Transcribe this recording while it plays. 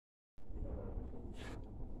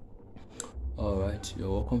Alright,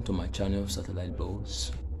 you're welcome to my channel Satellite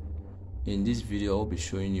Balls. In this video I'll be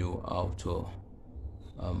showing you how to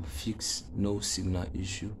fix no signal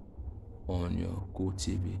issue on your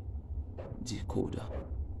Gotv decoder.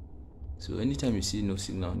 So anytime you see no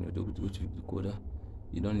signal on your Gotv decoder,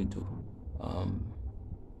 you don't need to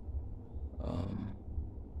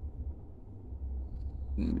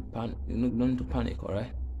you don't need to panic. All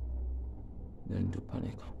right, you don't need to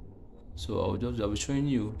panic. So I'll be showing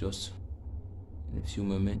you just in a few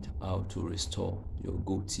moments how to restore your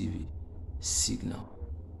Gotv signal.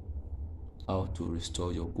 How to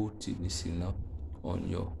restore your Gotv signal on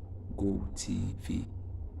your Gotv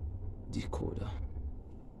decoder.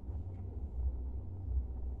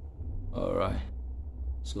 All right.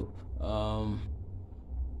 So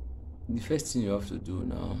the first thing you have to do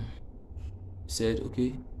now, said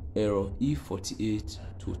okay, error E48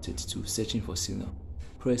 to 32, searching for signal.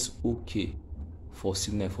 Press OK for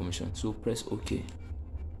signal information. So press OK.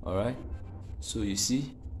 All right. So you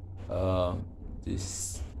see,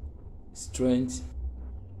 this strength,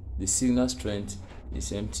 the signal strength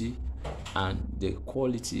is empty, and the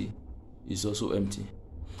quality is also empty.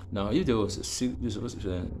 Now, if there was a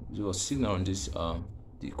signal on this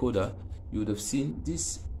decoder, you would have seen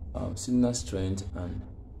this signal strength and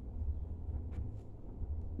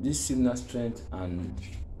this signal strength and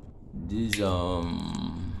this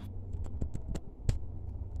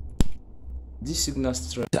signal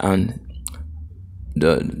strength and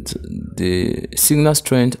the signal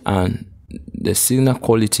strength and the signal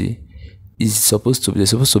quality is supposed to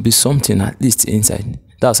be something at least inside.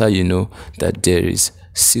 That's how you know that there is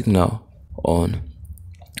signal on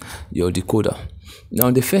your decoder.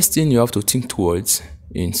 Now, the first thing you have to think towards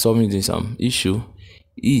in solving this issue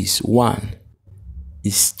is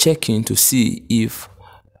checking to see if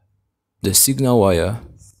the signal wire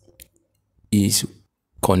is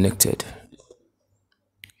connected.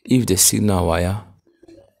 If the signal wire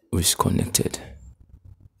is connected.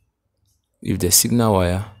 If the signal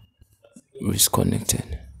wire is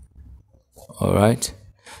connected. All right.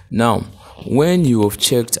 Now, when you have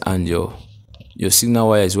checked and your signal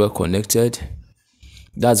wire is well connected,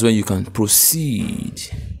 that's when you can proceed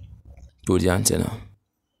to the antenna.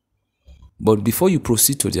 But before you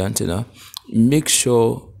proceed to the antenna, make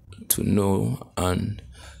sure to know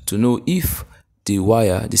if the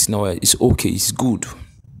signal wire is okay, it's good.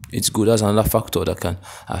 It's good. That's another factor that can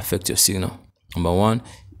affect your signal. Number one,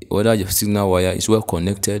 whether your signal wire is well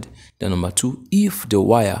connected. Then number two, if the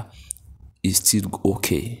wire is still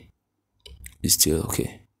okay. It's still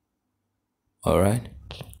okay. All right.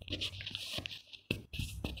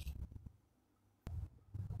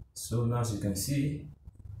 So now as you can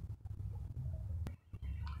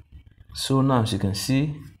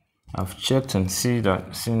see, I've checked and seen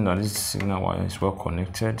that this signal wire is well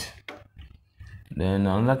connected. Then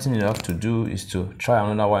another thing you have to do is to try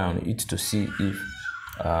another wire on it to see if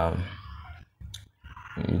the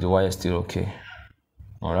wire is still okay.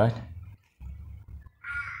 All right.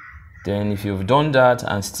 Then if you've done that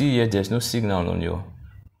and still yet there's no signal on your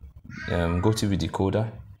Gotv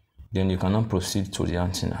decoder, then you cannot proceed to the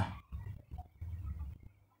antenna.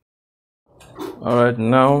 All right,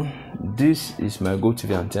 now this is my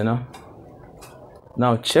Gotv antenna.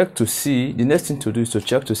 Now check to see, the next thing to do is to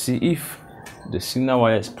check to see if the signal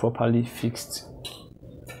wire is properly fixed.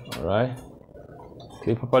 All right,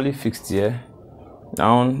 okay, properly fixed here.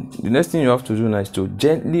 Now the next thing you have to do now is to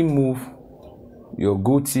gently move your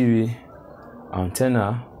Gotv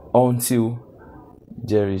antenna until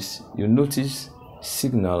you notice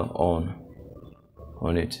signal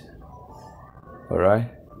on it. All right,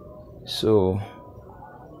 so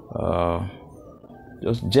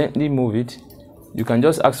just gently move it. You can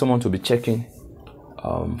just ask someone to be checking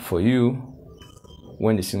for you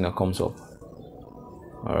when the signal comes up.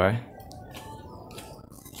 All right.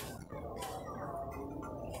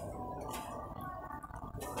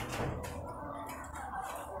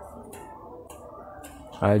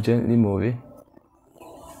 I gently move it.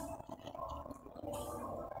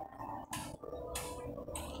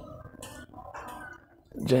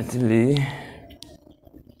 Gently.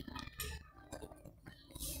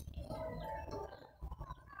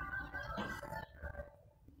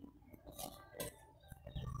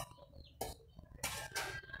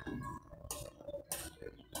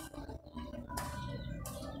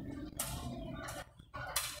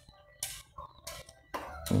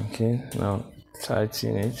 Okay, now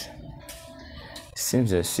tighten it.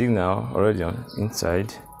 Seems there's signal already on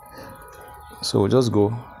inside, so we'll just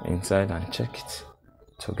go inside and check it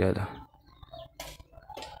together.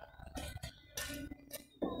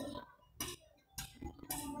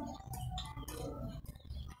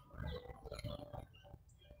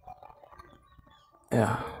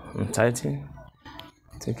 Yeah, I'm tightening,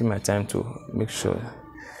 taking my time to make sure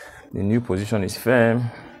the new position is firm.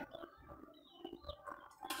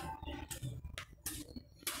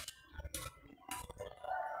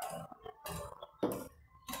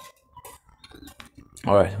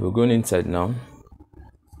 All right, we're going inside now.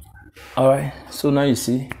 All right, so now you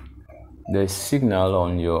see the signal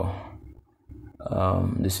on your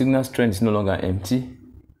the signal strength is no longer empty,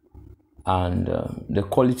 and the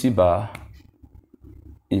quality bar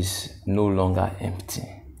is no longer empty.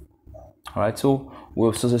 All right, so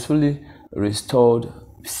we've successfully restored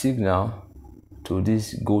signal to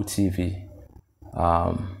this Gotv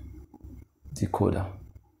decoder.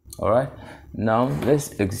 All right, now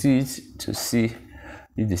let's exit to see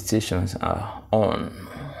if the stations are on.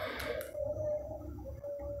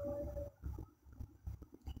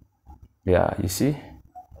 Yeah, you see,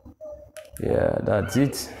 yeah, that's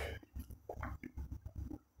it.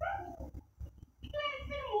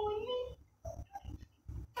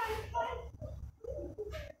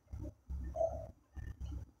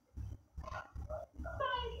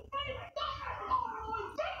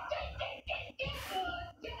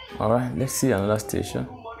 All right, let's see another station.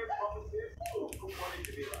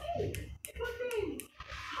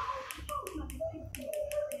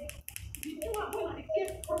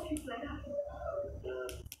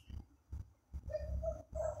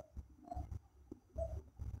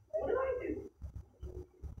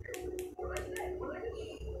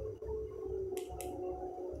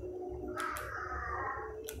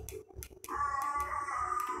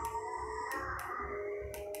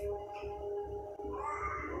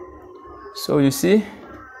 So you see,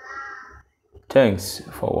 thanks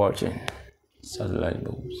for watching Satellite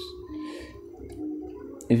Bulbs.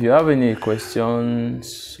 If you have any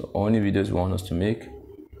questions or any videos you want us to make,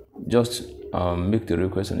 just make the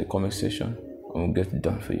request in the comment section and we'll get it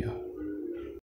done for you.